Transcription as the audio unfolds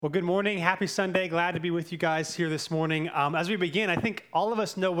Well, good morning. Happy Sunday. Glad to be with you guys here this morning. As we begin, I think all of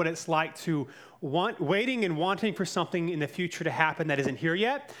us know what it's like to waiting and wanting for something in the future to happen that isn't here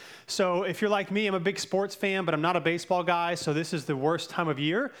yet. So if you're like me, I'm a big sports fan, but I'm not a baseball guy, so this is the worst time of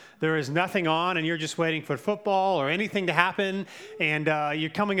year. There is nothing on, and you're just waiting for football or anything to happen, and you're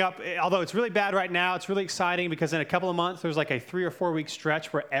coming up, although it's really bad right now, it's really exciting because in a couple of months, there's like a 3 or 4 week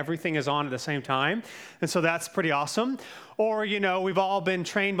stretch where everything is on at the same time, and so that's pretty awesome. Or, we've all been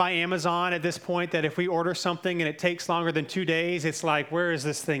trained by Amazon at this point that if we order something and it takes longer than 2 days, it's like, where is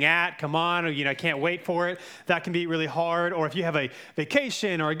this thing at? Come on, or, I can't wait for it. That can be really hard. Or if you have a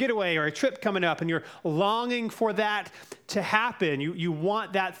vacation or a getaway or a trip coming up and you're longing for that to happen, you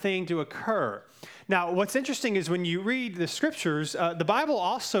want that thing to occur. Now, what's interesting is when you read the scriptures, the Bible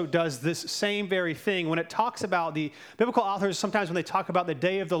also does this same very thing. When it talks about the biblical authors, sometimes when they talk about the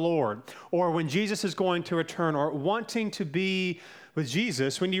day of the Lord, or when Jesus is going to return, or wanting to be with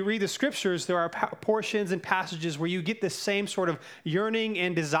Jesus, when you read the scriptures, there are portions and passages where you get this same sort of yearning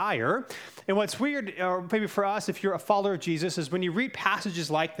and desire. And what's weird, or maybe for us, if you're a follower of Jesus, is when you read passages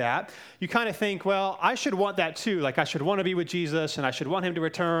like that, you kind of think, well, I should want that too. Like I should want to be with Jesus and I should want him to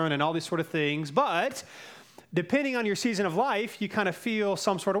return and all these sort of things. But depending on your season of life, you kind of feel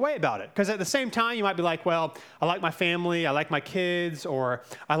some sort of way about it. Because at the same time, you might be like, well, I like my family, I like my kids, or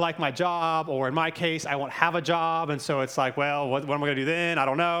I like my job, or in my case, I won't have a job. And so it's like, well, what am I going to do then? I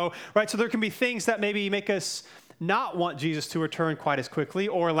don't know. Right? So there can be things that maybe make us not want Jesus to return quite as quickly.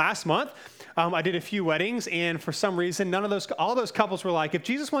 Or last month, I did a few weddings, and for some reason, all those couples were like, if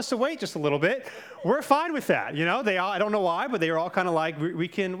Jesus wants to wait just a little bit, we're fine with that. I don't know why, but they were all kind of like, we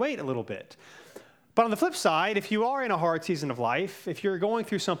can wait a little bit. But on the flip side, if you are in a hard season of life, if you're going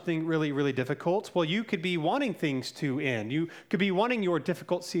through something really, really difficult, well, you could be wanting things to end. You could be wanting your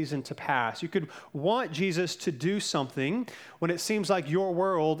difficult season to pass. You could want Jesus to do something when it seems like your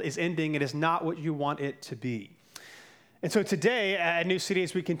world is ending and is not what you want it to be. And so today at New City,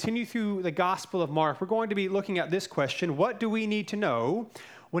 as we continue through the Gospel of Mark, we're going to be looking at this question: what do we need to know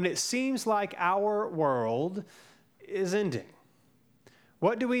when it seems like our world is ending?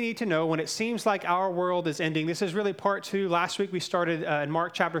 What do we need to know when it seems like our world is ending? This is really part 2. Last week we started in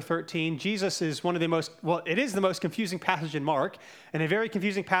Mark chapter 13. Jesus is it is the most confusing passage in Mark, and a very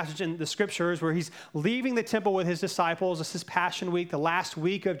confusing passage in the scriptures where he's leaving the temple with his disciples. This is Passion Week, the last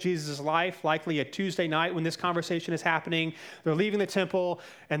week of Jesus' life, likely a Tuesday night when this conversation is happening. They're leaving the temple,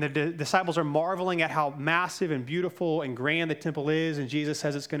 and the disciples are marveling at how massive and beautiful and grand the temple is, and Jesus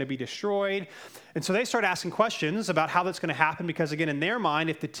says it's going to be destroyed. And so they start asking questions about how that's going to happen because, again, in their mind,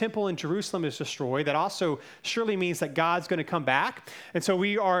 if the temple in Jerusalem is destroyed, that also surely means that God's going to come back. And so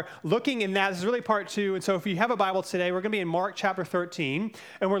we are looking in that. This is really part 2. And so if you have a Bible today, we're going to be in Mark chapter 13,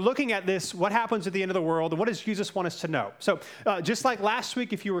 and we're looking at this, what happens at the end of the world, and what does Jesus want us to know? So just like last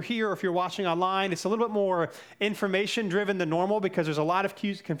week, if you were here or if you're watching online, it's a little bit more information-driven than normal because there's a lot of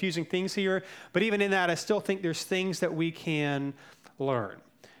confusing things here. But even in that, I still think there's things that we can learn.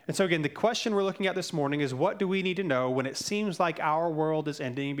 And so again, the question we're looking at this morning is, what do we need to know when it seems like our world is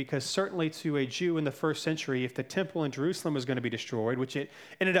ending? Because certainly to a Jew in the first century, if the temple in Jerusalem was going to be destroyed, which it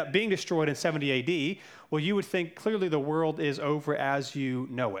ended up being destroyed in 70 AD, well, you would think clearly the world is over as you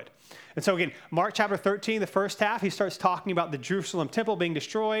know it. And so again, Mark chapter 13, the first half, he starts talking about the Jerusalem temple being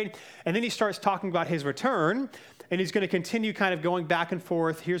destroyed, and then he starts talking about his return, and he's going to continue kind of going back and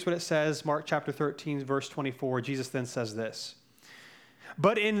forth. Here's what it says, Mark chapter 13, verse 24. Jesus then says this: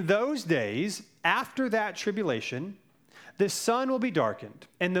 "But in those days, after that tribulation, the sun will be darkened,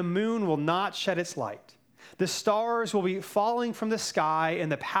 and the moon will not shed its light. The stars will be falling from the sky, and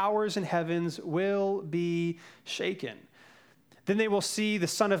the powers in heavens will be shaken. Then they will see the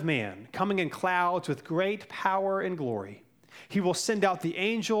Son of Man coming in clouds with great power and glory. He will send out the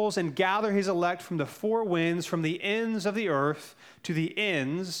angels and gather his elect from the four winds, from the ends of the earth to the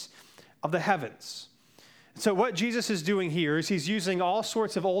ends of the heavens." So what Jesus is doing here is he's using all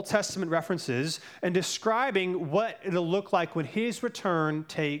sorts of Old Testament references and describing what it'll look like when his return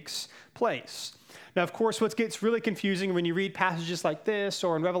takes place. Now, of course, what gets really confusing when you read passages like this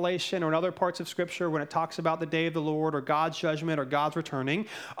or in Revelation or in other parts of Scripture when it talks about the day of the Lord or God's judgment or God's returning,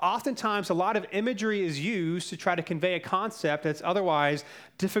 oftentimes a lot of imagery is used to try to convey a concept that's otherwise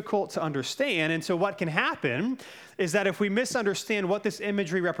difficult to understand. And so what can happen is that if we misunderstand what this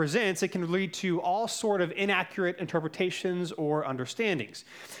imagery represents, it can lead to all sort of inaccurate interpretations or understandings.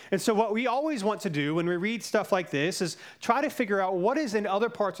 And so what we always want to do when we read stuff like this is try to figure out what is in other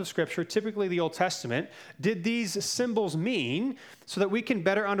parts of Scripture, typically the Old Testament did these symbols mean so that we can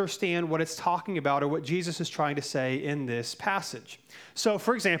better understand what it's talking about or what Jesus is trying to say in this passage. So,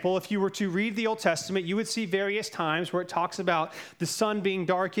 for example, if you were to read the Old Testament, you would see various times where it talks about the sun being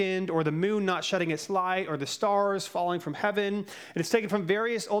darkened or the moon not shedding its light or the stars falling from heaven. And it's taken from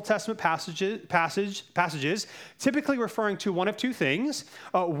various Old Testament passages, typically referring to one of two things.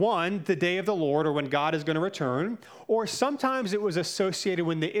 One, the day of the Lord, or when God is going to return. Or sometimes it was associated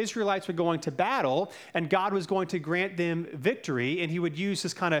when the Israelites were going to battle and God was going to grant them victory, and he would use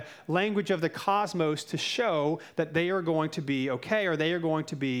this kind of language of the cosmos to show that they are going to be okay, or they are going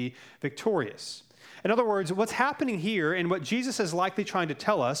to be victorious. In other words, what's happening here and what Jesus is likely trying to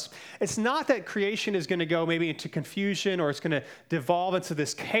tell us, it's not that creation is going to go maybe into confusion or it's going to devolve into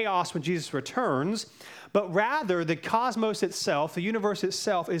this chaos when Jesus returns, but rather the cosmos itself, the universe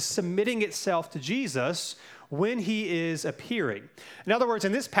itself, is submitting itself to Jesus when he is appearing. In other words,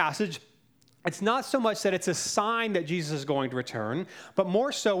 in this passage, it's not so much that it's a sign that Jesus is going to return, but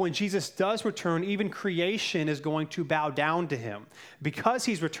more so when Jesus does return, even creation is going to bow down to him. Because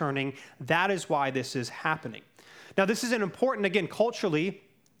he's returning, that is why this is happening. Now, this is an important, again, culturally,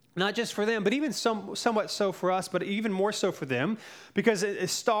 not just for them, but even somewhat so for us, but even more so for them, because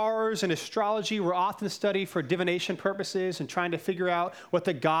stars and astrology were often studied for divination purposes and trying to figure out what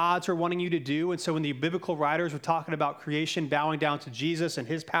the gods are wanting you to do. And so when the biblical writers were talking about creation bowing down to Jesus and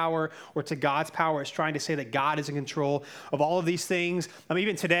his power or to God's power, it's trying to say that God is in control of all of these things. I mean,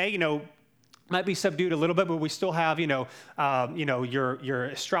 even today, might be subdued a little bit, but we still have, your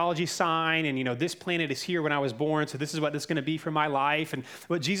astrology sign, and, this planet is here when I was born, so this is what this is going to be for my life. And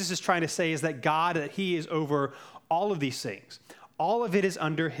what Jesus is trying to say is that God, that he is over all of these things. All of it is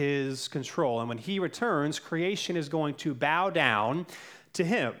under his control. And when he returns, creation is going to bow down to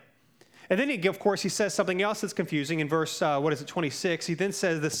him. And then, of course, he says something else that's confusing. In verse, 26, he then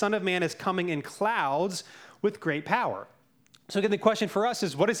says, the Son of Man is coming in clouds with great power. So again, the question for us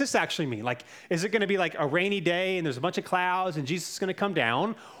is, what does this actually mean? Like, is it going to be like a rainy day and there's a bunch of clouds and Jesus is going to come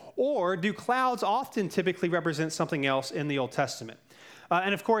down? Or do clouds often typically represent something else in the Old Testament?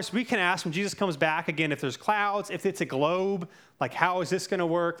 And of course, we can ask when Jesus comes back, again, if there's clouds, if it's a globe, like how is this going to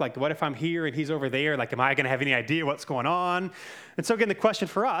work? Like, what if I'm here and he's over there? Like, am I going to have any idea what's going on? And so again, the question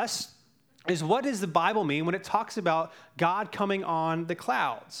for us is, what does the Bible mean when it talks about God coming on the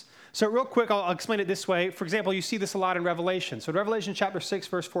clouds? So real quick, I'll explain it this way. For example, you see this a lot in Revelation. So in Revelation chapter 6,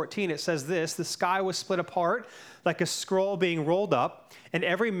 verse 14, it says this: the sky was split apart like a scroll being rolled up, and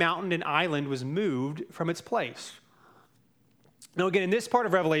every mountain and island was moved from its place. Now again, in this part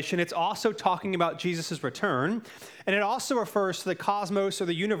of Revelation, it's also talking about Jesus' return, and it also refers to the cosmos or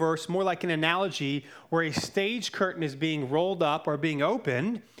the universe more like an analogy where a stage curtain is being rolled up or being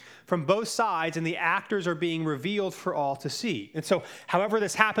opened from both sides, and the actors are being revealed for all to see. And so, however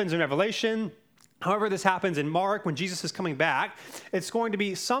this happens in Revelation, however this happens in Mark, when Jesus is coming back, it's going to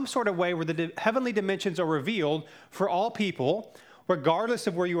be some sort of way where the heavenly dimensions are revealed for all people, regardless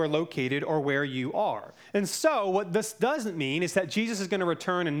of where you are located or where you are. And so what this doesn't mean is that Jesus is going to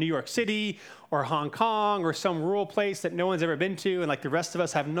return in New York City or Hong Kong or some rural place that no one's ever been to, and like the rest of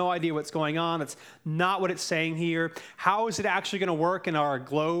us have no idea what's going on. That's not what it's saying here. How is it actually going to work in our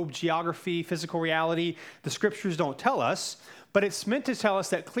globe, geography, physical reality? The scriptures don't tell us, but it's meant to tell us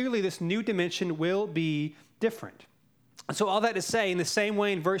that clearly this new dimension will be different. So all that to say, in the same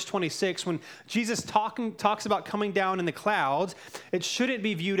way in verse 26, when Jesus talks about coming down in the clouds, it shouldn't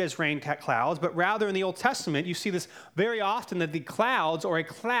be viewed as rain clouds, but rather in the Old Testament, you see this very often, that the clouds or a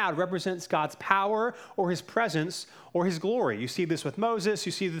cloud represents God's power or his presence or his glory. You see this with Moses.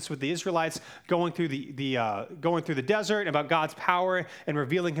 You see this with the Israelites going through the desert, about God's power and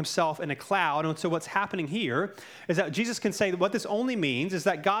revealing himself in a cloud. And so what's happening here is that Jesus can say that what this only means is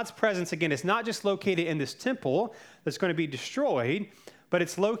that God's presence, again, is not just located in this temple that's going to be destroyed, but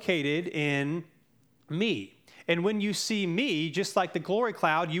it's located in me. And when you see me, just like the glory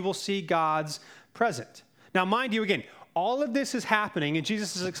cloud, you will see God's presence. Now, mind you, again, all of this is happening, and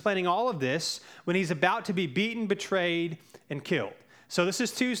Jesus is explaining all of this when he's about to be beaten, betrayed, and killed. So this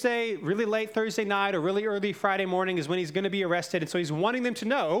is Tuesday, really late Thursday night, or really early Friday morning is when he's going to be arrested. And so he's wanting them to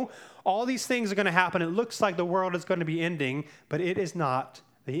know all these things are going to happen. It looks like the world is going to be ending, but it is not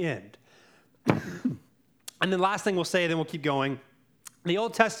the end. And then last thing we'll say, then we'll keep going. The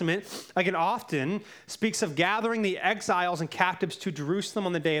Old Testament, again, often speaks of gathering the exiles and captives to Jerusalem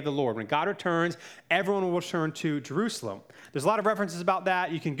on the day of the Lord. When God returns, everyone will return to Jerusalem. There's a lot of references about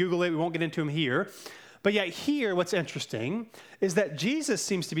that. You can Google it. We won't get into them here. But yet here, what's interesting is that Jesus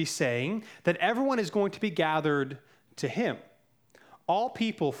seems to be saying that everyone is going to be gathered to him. all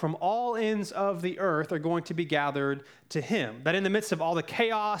people from all ends of the earth are going to be gathered to him. That in the midst of all the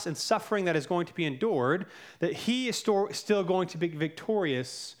chaos and suffering that is going to be endured, that he is still going to be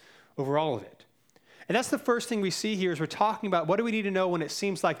victorious over all of it. And that's the first thing we see here as we're talking about what do we need to know when it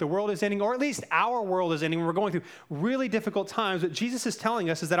seems like the world is ending, or at least our world is ending, when we're going through really difficult times. What Jesus is telling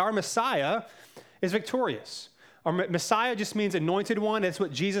us is that our Messiah is victorious. Our Messiah just means anointed one. That's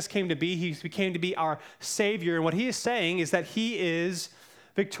what Jesus came to be. He came to be our Savior. And what he is saying is that he is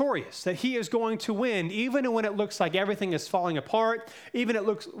victorious, that he is going to win, even when it looks like everything is falling apart, even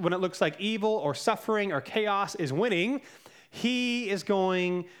when it looks like evil or suffering or chaos is winning, he is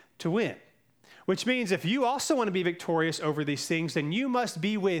going to win. Which means if you also want to be victorious over these things, then you must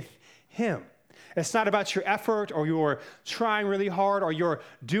be with him. It's not about your effort or your trying really hard or your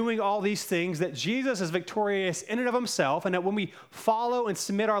doing all these things, that Jesus is victorious in and of himself, and that when we follow and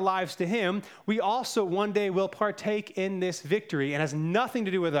submit our lives to him, we also one day will partake in this victory. And it has nothing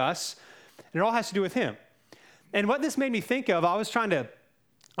to do with us, and it all has to do with him. And what this made me think of, I was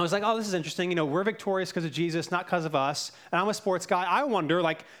like, oh, this is interesting. You know, we're victorious because of Jesus, not because of us. And I'm a sports guy. I wonder,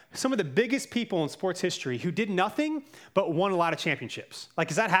 like, some of the biggest people in sports history who did nothing but won a lot of championships. Like,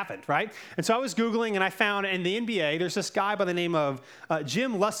 has that happened, right? And so I was Googling, and I found in the NBA, there's this guy by the name of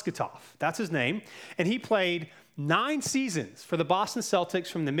Jim Luskatoff. That's his name. And he played 9 seasons for the Boston Celtics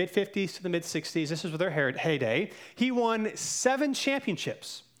from the mid-50s to the mid-60s. This is their heyday. He won 7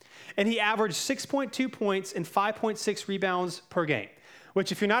 championships. And he averaged 6.2 points and 5.6 rebounds per game.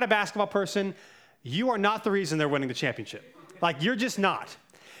 Which, if you're not a basketball person, you are not the reason they're winning the championship. Like, you're just not.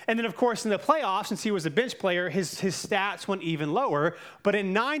 And then, of course, in the playoffs, since he was a bench player, his stats went even lower. But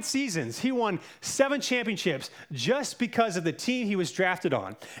in 9 seasons, he won 7 championships just because of the team he was drafted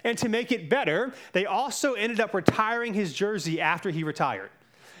on. And to make it better, they also ended up retiring his jersey after he retired.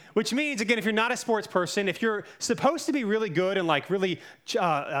 Which means, again, if you're not a sports person, if you're supposed to be really good and like really,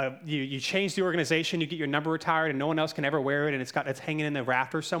 you change the organization, you get your number retired and no one else can ever wear it and it's hanging in the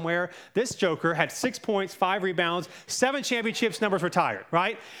rafters somewhere. This joker had 6 points, 5 rebounds, 7 championships, numbers retired,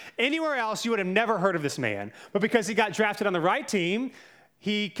 right? Anywhere else, you would have never heard of this man. But because he got drafted on the right team,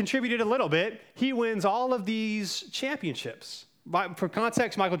 he contributed a little bit. He wins all of these championships. For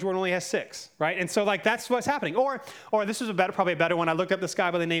context, Michael Jordan only has 6, right? And so, like, that's what's happening. Or this was probably a better one. I looked up this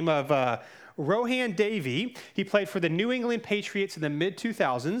guy by the name of Rohan Davey. He played for the New England Patriots in the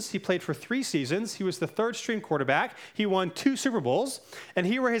mid-2000s. He played for 3 seasons. He was the 3rd-string quarterback. He won 2 Super Bowls. And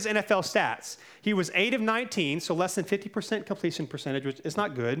here were his NFL stats. He was 8 of 19, so less than 50% completion percentage, which is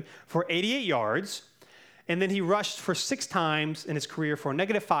not good, for 88 yards. And then he rushed for 6 times in his career for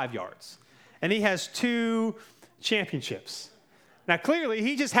 -5 yards. And he has 2 championships. Now, clearly,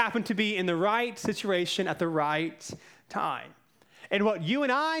 he just happened to be in the right situation at the right time. And what you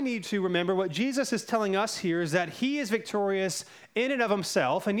and I need to remember, what Jesus is telling us here, is that he is victorious in and of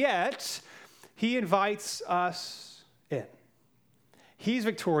himself, and yet he invites us in. He's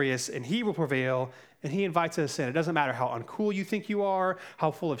victorious, and he will prevail, and he invites us in. It doesn't matter how uncool you think you are,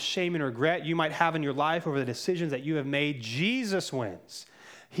 how full of shame and regret you might have in your life over the decisions that you have made. Jesus wins.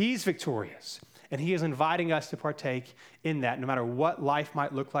 He's victorious. And he is inviting us to partake in that, no matter what life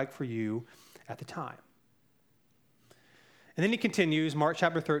might look like for you at the time. And then he continues, Mark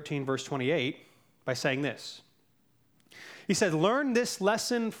chapter 13, verse 28, by saying this. He said, "Learn this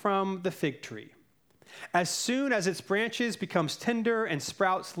lesson from the fig tree. As soon as its branches becomes tender and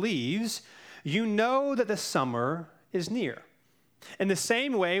sprouts leaves, you know that the summer is near. In the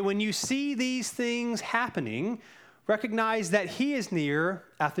same way, when you see these things happening, recognize that he is near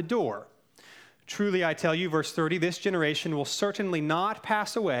at the door. Truly, I tell you," verse 30, "this generation will certainly not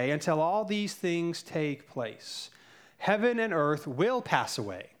pass away until all these things take place. Heaven and earth will pass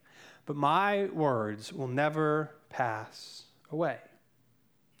away, but my words will never pass away."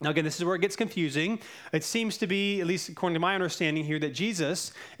 Now, again, this is where it gets confusing. It seems to be, at least according to my understanding here, that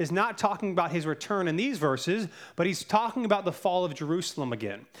Jesus is not talking about his return in these verses, but he's talking about the fall of Jerusalem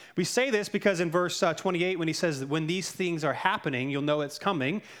again. We say this because in verse 28, when he says that when these things are happening, you'll know it's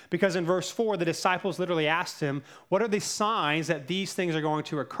coming, because in verse 4, the disciples literally asked him, what are the signs that these things are going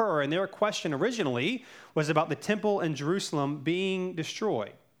to occur? And their question originally was about the temple in Jerusalem being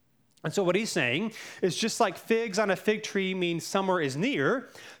destroyed. And so what he's saying is, just like figs on a fig tree means summer is near,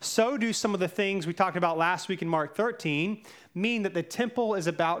 so do some of the things we talked about last week in Mark 13 mean that the temple is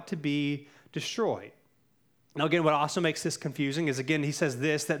about to be destroyed. Now, again, what also makes this confusing is, again, he says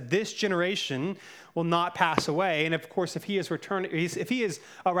this, that this generation will not pass away. And of course, if he is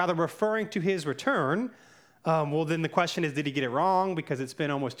rather referring to his return, well, then the question is, did he get it wrong? Because it's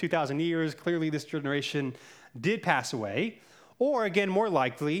been almost 2,000 years. Clearly, this generation did pass away. Or, again, more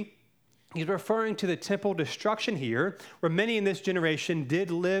likely, He's referring to the temple destruction here, where many in this generation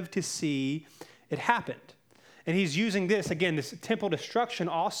did live to see it happened. And he's using this, again, this temple destruction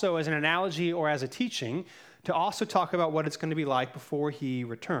also as an analogy or as a teaching to also talk about what it's going to be like before he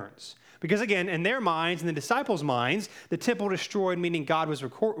returns. Because again, in their minds, in the disciples' minds, the temple destroyed, meaning God was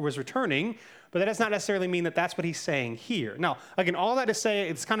returning, but that does not necessarily mean that that's what he's saying here. Now, again, all that to say,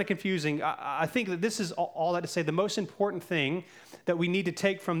 it's kind of confusing. I think that this is all that to say the most important thing that we need to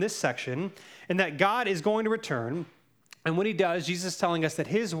take from this section, and that God is going to return, and when he does, Jesus is telling us that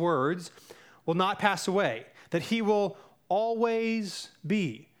his words will not pass away, that he will always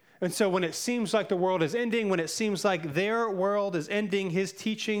be. And so when it seems like the world is ending, when it seems like their world is ending, his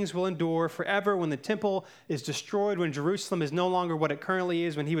teachings will endure forever. When the temple is destroyed, when Jerusalem is no longer what it currently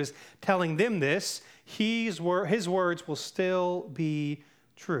is, when he was telling them this, his words will still be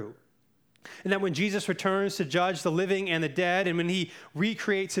true. And that when Jesus returns to judge the living and the dead, and when he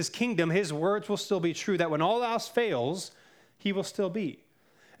recreates his kingdom, his words will still be true, that when all else fails, he will still be.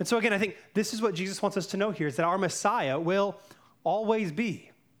 And so again, I think this is what Jesus wants us to know here, is that our Messiah will always be.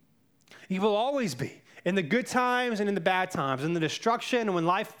 He will always be, in the good times and in the bad times, in the destruction and when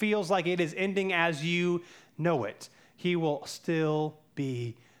life feels like it is ending as you know it. He will still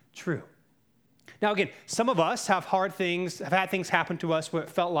be true. Now again, some of us have had things happen to us where it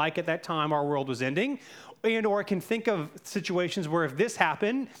felt like at that time our world was ending, or can think of situations where if this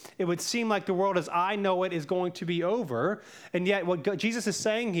happened, it would seem like the world as I know it is going to be over. And yet what Jesus is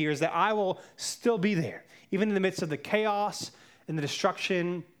saying here is that I will still be there, even in the midst of the chaos and the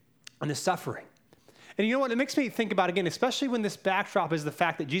destruction and the suffering. And you know what? It makes me think about, again, especially when this backdrop is the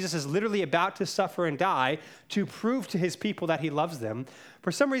fact that Jesus is literally about to suffer and die to prove to his people that he loves them.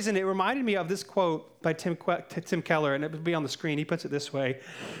 For some reason, it reminded me of this quote by Tim Keller, and it will be on the screen. He puts it this way.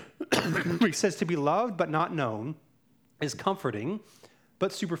 He says, "To be loved but not known is comforting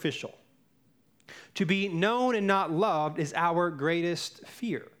but superficial. To be known and not loved is our greatest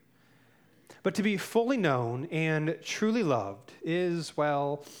fear. But to be fully known and truly loved is,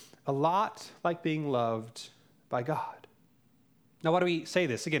 well, a lot like being loved by God." Now, why do we say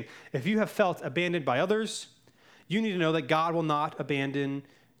this? Again, if you have felt abandoned by others, you need to know that God will not abandon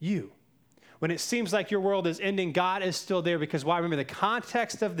you. When it seems like your world is ending, God is still there, because why? Remember, the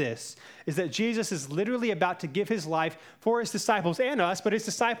context of this is that Jesus is literally about to give his life for his disciples and us, but his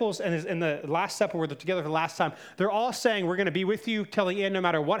disciples and in the Last Supper, where they're together for the last time, they're all saying, we're going to be with you till the end no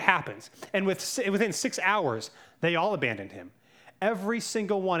matter what happens. And within 6 hours, they all abandoned him. Every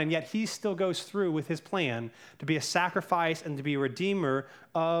single one, and yet he still goes through with his plan to be a sacrifice and to be a redeemer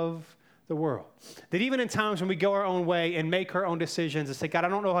of the world. That even in times when we go our own way and make our own decisions and say, God, I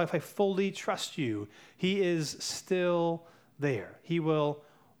don't know if I fully trust you, he is still there. He will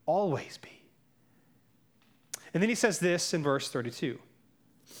always be. And then he says this in verse 32.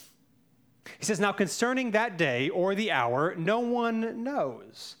 He says, "Now concerning that day or the hour, no one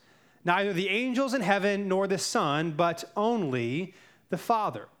knows, neither the angels in heaven nor the Son, but only the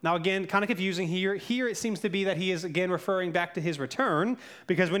Father." Now again, kind of confusing here. Here it seems to be that he is again referring back to his return,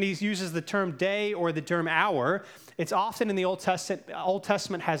 because when he uses the term day or the term hour, it's often in the Old Testament. Old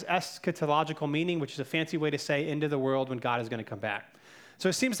Testament has eschatological meaning, which is a fancy way to say end of the world, when God is going to come back. So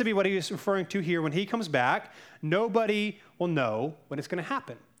it seems to be what he is referring to here. When he comes back, nobody will know when it's going to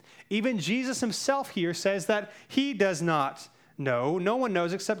happen. Even Jesus himself here says that he does not know. No one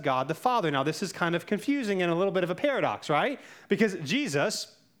knows except God the Father. Now, this is kind of confusing and a little bit of a paradox, right? Because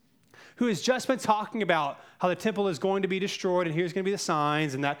Jesus, who has just been talking about how the temple is going to be destroyed and here's going to be the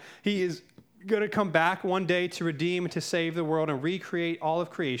signs, and that he is going to come back one day to redeem and to save the world and recreate all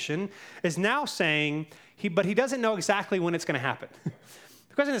of creation, is now saying, but he doesn't know exactly when it's going to happen.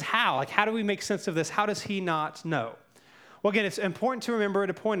 The question is how? Like, how do we make sense of this? How does he not know? Well, again, it's important to remember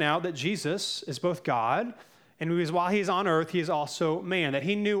to point out that Jesus is both God, and while he is on earth, he is also man, that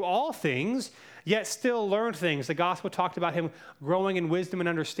he knew all things, yet still learned things. The gospel talked about him growing in wisdom and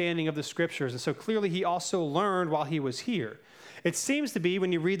understanding of the scriptures, and so clearly he also learned while he was here. It seems to be,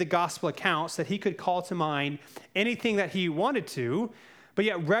 when you read the gospel accounts, that he could call to mind anything that he wanted to, but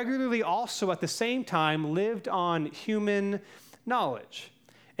yet regularly also at the same time lived on human knowledge.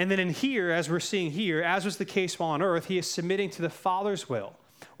 And then in here, as we're seeing here, as was the case while on earth, he is submitting to the Father's will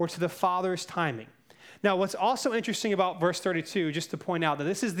or to the Father's timing. Now, what's also interesting about verse 32, just to point out that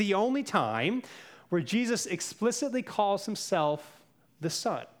this is the only time where Jesus explicitly calls himself the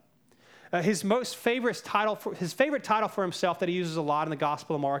Son. His favorite title for himself that he uses a lot in the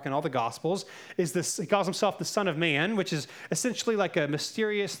Gospel of Mark and all the Gospels is this. He calls himself the Son of Man, which is essentially like a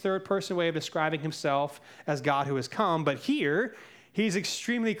mysterious third-person way of describing himself as God who has come. But here, he's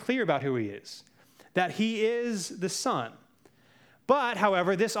extremely clear about who he is, that he is the Son. But,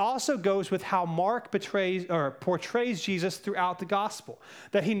 however, this also goes with how Mark portrays Jesus throughout the gospel,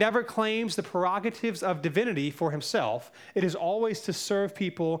 that he never claims the prerogatives of divinity for himself. It is always to serve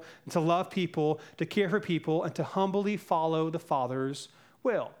people, and to love people, to care for people, and to humbly follow the Father's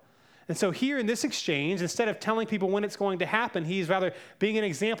will. And so here in this exchange, instead of telling people when it's going to happen, he's rather being an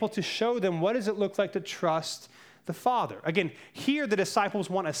example to show them what does it look like to trust the Father. Again, here the disciples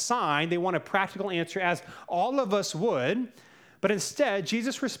want a sign. They want a practical answer, as all of us would. But instead,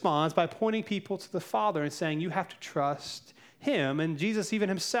 Jesus responds by pointing people to the Father and saying, you have to trust him. And Jesus even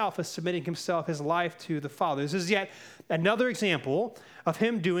himself is submitting himself, his life to the Father. This is yet another example of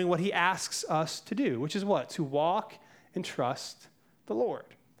him doing what he asks us to do, which is what? To walk and trust the Lord.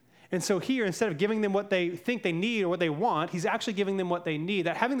 And so here, instead of giving them what they think they need or what they want, he's actually giving them what they need.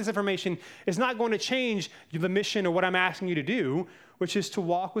 That having this information is not going to change the mission or what I'm asking you to do, which is to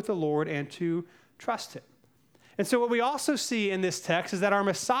walk with the Lord and to trust him. And so what we also see in this text is that our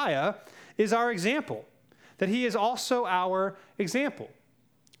Messiah is our example, that he is also our example,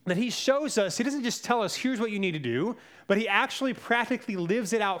 that he shows us, he doesn't just tell us, here's what you need to do, but he actually practically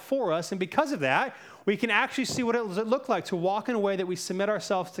lives it out for us. And because of that, we can actually see what it look like to walk in a way that we submit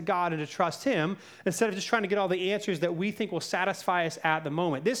ourselves to God and to trust him instead of just trying to get all the answers that we think will satisfy us at the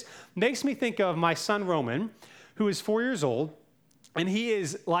moment. This makes me think of my son, Roman, who is 4 years old. And he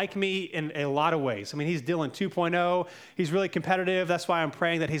is like me in a lot of ways. I mean, he's Dylan 2.0. He's really competitive. That's why I'm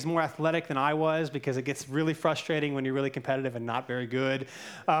praying that he's more athletic than I was, because it gets really frustrating when you're really competitive and not very good.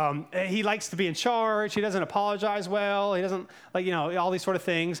 He likes to be in charge. He doesn't apologize well. He doesn't, all these sort of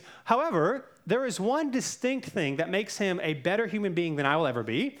things. However, there is one distinct thing that makes him a better human being than I will ever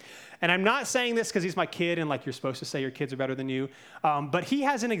be. And I'm not saying this because he's my kid and you're supposed to say your kids are better than you. But he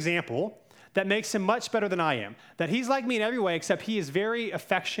has an example that makes him much better than I am. That he's like me in every way, except he is very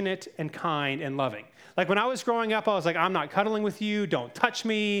affectionate and kind and loving. Like when I was growing up, I was like, I'm not cuddling with you, don't touch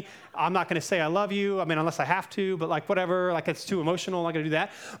me, I'm not gonna say I love you, unless I have to, but whatever, it's too emotional, I'm not gonna do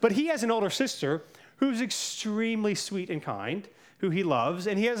that. But he has an older sister who's extremely sweet and kind, who he loves,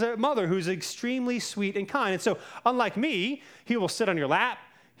 and he has a mother who's extremely sweet and kind. And so, unlike me, he will sit on your lap,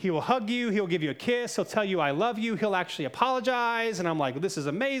 he will hug you, he'll give you a kiss, he'll tell you I love you, he'll actually apologize, and I'm like, this is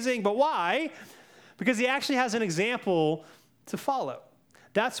amazing, but why? Because he actually has an example to follow.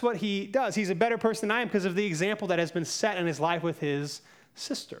 That's what he does. He's a better person than I am because of the example that has been set in his life with his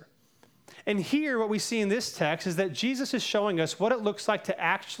sister. And here, what we see in this text is that Jesus is showing us what it looks like to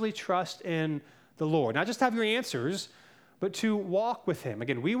actually trust in the Lord. Not just have your answers, but to walk with him.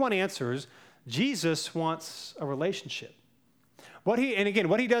 Again, we want answers. Jesus wants a relationship. What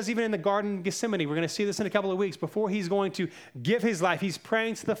he does even in the Garden of Gethsemane, we're going to see this in a couple of weeks, before he's going to give his life, he's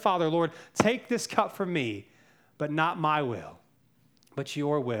praying to the Father, Lord, take this cup from me, but not my will, but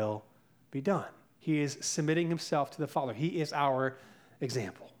your will be done. He is submitting himself to the Father. He is our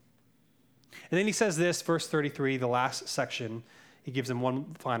example. And then he says this, verse 33, the last section, he gives them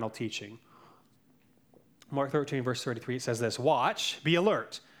one final teaching. Mark 13, verse 33, it says this, watch, be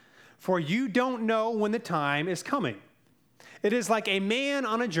alert, for you don't know when the time is coming. It is like a man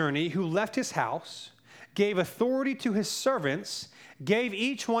on a journey who left his house, gave authority to his servants, gave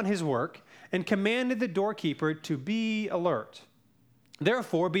each one his work, and commanded the doorkeeper to be alert.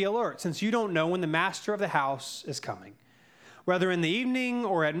 Therefore, be alert, since you don't know when the master of the house is coming, whether in the evening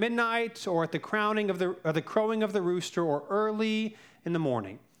or at midnight or at the crowing of the rooster or early in the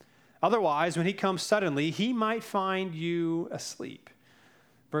morning. Otherwise, when he comes suddenly, he might find you asleep.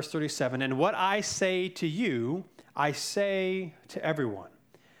 Verse 37, and what I say to you, I say to everyone,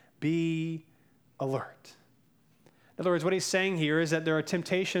 be alert. In other words, what he's saying here is that there are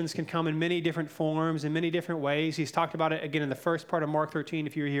temptations can come in many different forms, in many different ways. He's talked about it again in the first part of Mark 13,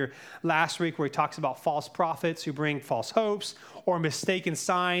 if you were here last week, where he talks about false prophets who bring false hopes, or mistaken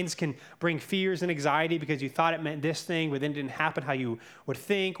signs can bring fears and anxiety because you thought it meant this thing, but then it didn't happen how you would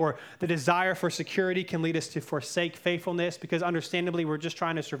think, or the desire for security can lead us to forsake faithfulness because understandably we're just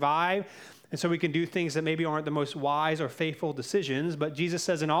trying to survive. And so we can do things that maybe aren't the most wise or faithful decisions. But Jesus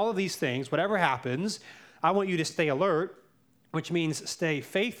says in all of these things, whatever happens, I want you to stay alert, which means stay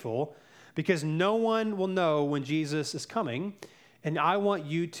faithful, because no one will know when Jesus is coming, and I want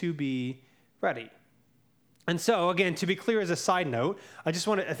you to be ready. And so, again, to be clear as a side note, I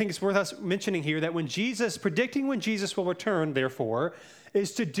think it's worth us mentioning here that predicting when Jesus will return, therefore,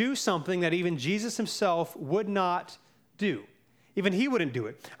 is to do something that even Jesus himself would not do. Even he wouldn't do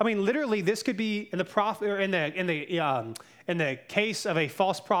it. Literally, this could be in the case of a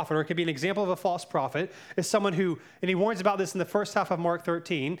false prophet, or it could be an example of a false prophet, is someone who, and he warns about this in the first half of Mark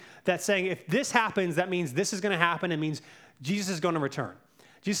 13, that's saying if this happens, that means this is going to happen. It means Jesus is going to return.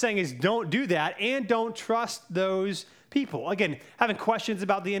 Jesus saying is don't do that, and don't trust those people. Again, having questions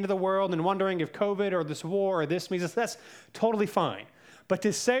about the end of the world and wondering if COVID or this war or this means this, that's totally fine. But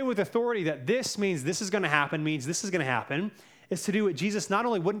to say with authority that this means this is going to happen, means this is going to happen, is to do what Jesus not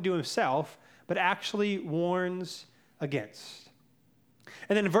only wouldn't do himself, but actually warns against.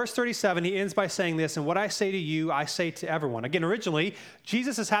 And then in verse 37, he ends by saying this, and what I say to you, I say to everyone. Again, originally,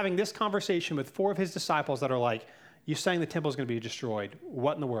 Jesus is having this conversation with 4 of his disciples that are like, you're saying the temple is going to be destroyed.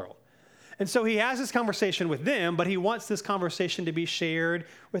 What in the world? And so he has this conversation with them, but he wants this conversation to be shared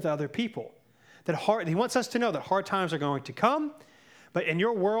with other people. He wants us to know that hard times are going to come, but in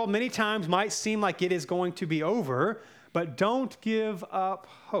your world, many times might seem like it is going to be over, but don't give up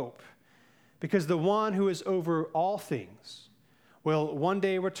hope, because the one who is over all things will one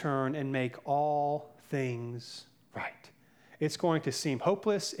day return and make all things right. It's going to seem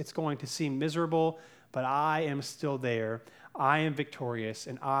hopeless. It's going to seem miserable, but I am still there. I am victorious,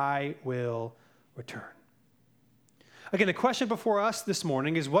 and I will return. Again, the question before us this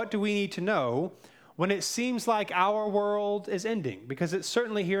morning is, what do we need to know when it seems like our world is ending? Because it's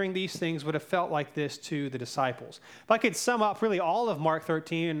certainly hearing these things would have felt like this to the disciples. If I could sum up really all of Mark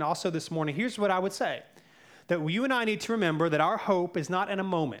 13 and also this morning, here's what I would say. That you and I need to remember that our hope is not in a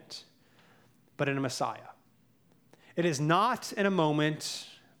moment, but in a Messiah. It is not in a moment,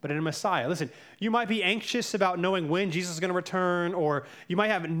 but in a Messiah. Listen, you might be anxious about knowing when Jesus is going to return, or you might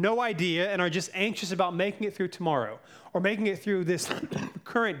have no idea and are just anxious about making it through tomorrow, or making it through this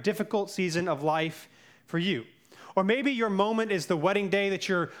current difficult season of life for you. Or maybe your moment is the wedding day that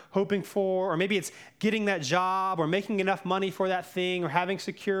you're hoping for, or maybe it's getting that job, or making enough money for that thing, or having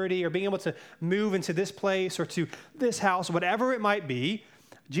security, or being able to move into this place or to this house, whatever it might be.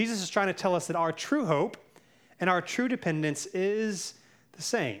 Jesus is trying to tell us that our true hope and our true dependence is the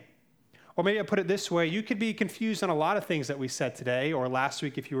same. Or maybe I'll put it this way, you could be confused on a lot of things that we said today or last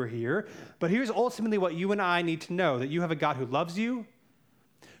week if you were here, but here's ultimately what you and I need to know, that you have a God who loves you,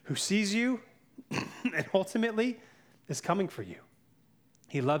 who sees you, and ultimately is coming for you.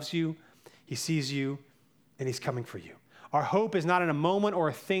 He loves you, he sees you, and he's coming for you. Our hope is not in a moment or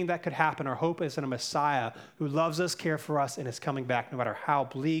a thing that could happen. Our hope is in a Messiah who loves us, cares for us, and is coming back no matter how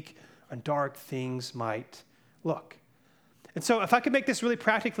bleak and dark things might look. And so if I could make this really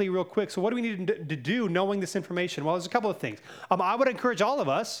practically real quick, so what do we need to do knowing this information? Well, there's a couple of things. I would encourage all of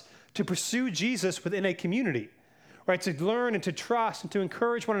us to pursue Jesus within a community, right? To learn and to trust and to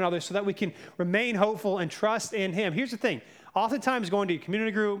encourage one another so that we can remain hopeful and trust in him. Here's the thing. Oftentimes going to a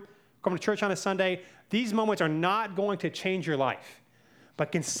community group, coming to church on a Sunday, these moments are not going to change your life.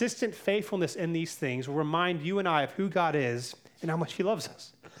 But consistent faithfulness in these things will remind you and I of who God is and how much he loves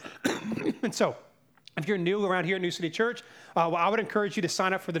us. And so, if you're new around here at New City Church, I would encourage you to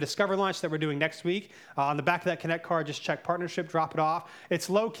sign up for the Discover Lunch that we're doing next week. On the back of that Connect card, just check partnership, drop it off. It's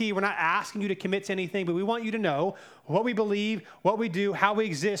low-key. We're not asking you to commit to anything, but we want you to know what we believe, what we do, how we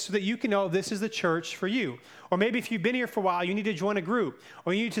exist, so that you can know this is the church for you. Or maybe if you've been here for a while, you need to join a group,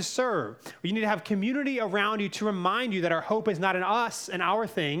 or you need to serve, or you need to have community around you to remind you that our hope is not in us and our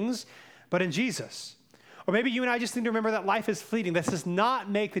things, but in Jesus. Or maybe you and I just need to remember that life is fleeting. This does not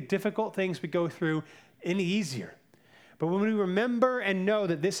make the difficult things we go through any easier. But when we remember and know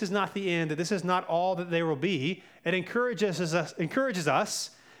that this is not the end, that this is not all that there will be, it encourages us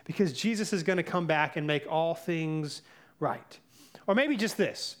because Jesus is going to come back and make all things right. Or maybe just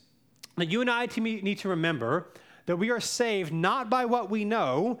this, that you and I need to remember that we are saved not by what we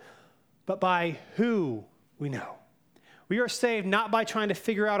know, but by who we know. We are saved not by trying to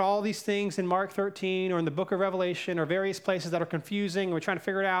figure out all these things in Mark 13 or in the book of Revelation or various places that are confusing. And we're trying to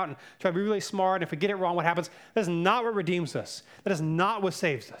figure it out and try to be really smart. And if we get it wrong, what happens? That is not what redeems us. That is not what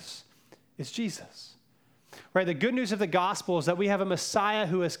saves us. It's Jesus. Right? The good news of the gospel is that we have a Messiah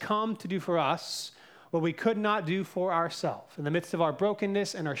who has come to do for us what we could not do for ourselves. In the midst of our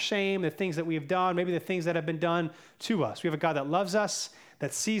brokenness and our shame, the things that we have done, maybe the things that have been done to us. We have a God that loves us,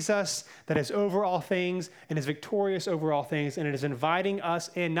 that sees us, that is over all things, and is victorious over all things, and it is inviting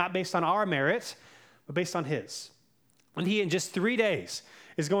us in, not based on our merit, but based on his. And he, in just 3 days,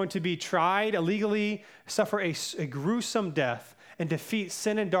 is going to be tried illegally, suffer a gruesome death, and defeat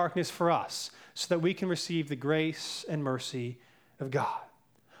sin and darkness for us, so that we can receive the grace and mercy of God.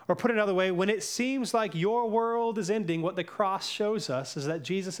 Or put another way, when it seems like your world is ending, what the cross shows us is that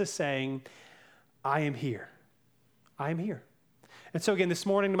Jesus is saying, I am here. I am here. And so again, this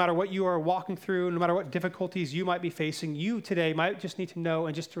morning, no matter what you are walking through, no matter what difficulties you might be facing, you today might just need to know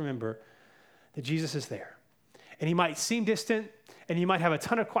and just to remember that Jesus is there. And he might seem distant, and you might have a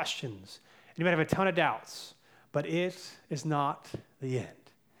ton of questions, and you might have a ton of doubts, but it is not the end.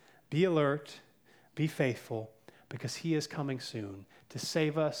 Be alert, be faithful, because he is coming soon to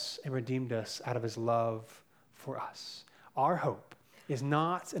save us and redeem us out of his love for us. Our hope is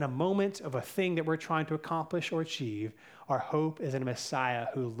not in a moment of a thing that we're trying to accomplish or achieve. Our hope is in a Messiah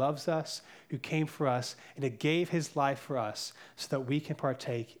who loves us, who came for us, and who gave his life for us so that we can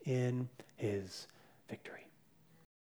partake in his victory.